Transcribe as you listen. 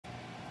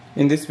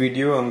In this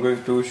video I'm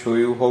going to show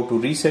you how to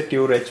reset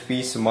your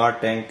HP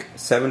Smart Tank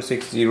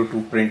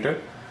 7602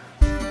 printer.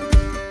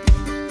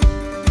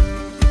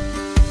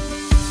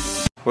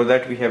 For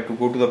that we have to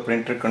go to the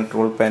printer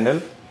control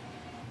panel.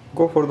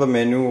 Go for the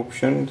menu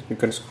option. You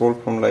can scroll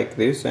from like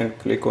this and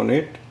click on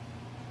it.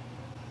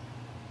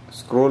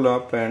 Scroll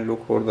up and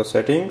look for the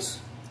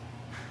settings.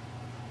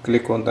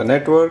 Click on the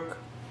network.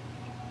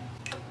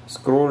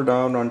 Scroll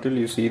down until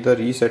you see the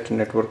reset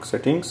network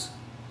settings.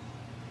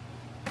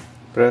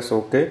 Press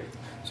OK.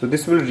 So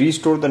this will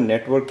restore the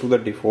network to the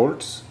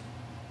defaults.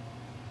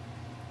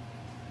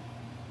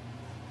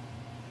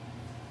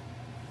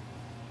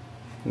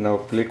 Now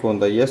click on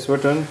the yes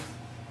button.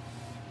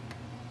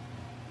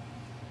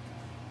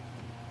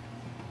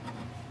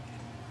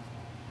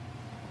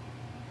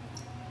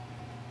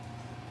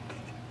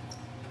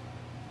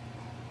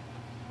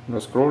 Now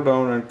scroll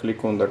down and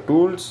click on the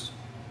tools,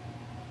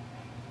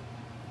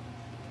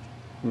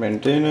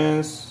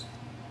 maintenance,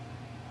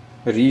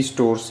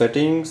 restore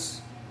settings.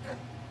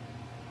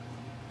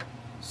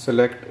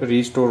 Select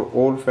restore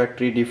all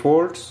factory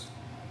defaults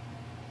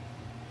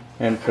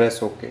and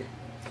press OK.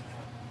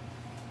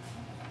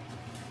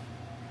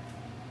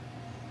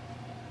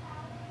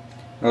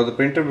 Now the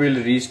printer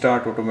will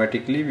restart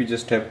automatically. We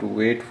just have to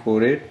wait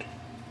for it.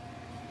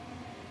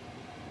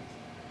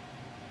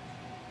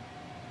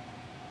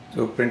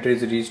 So printer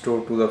is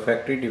restored to the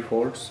factory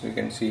defaults. You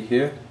can see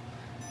here.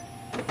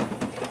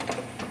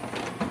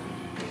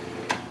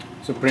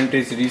 So printer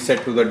is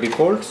reset to the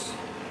defaults.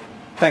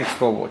 Thanks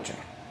for watching.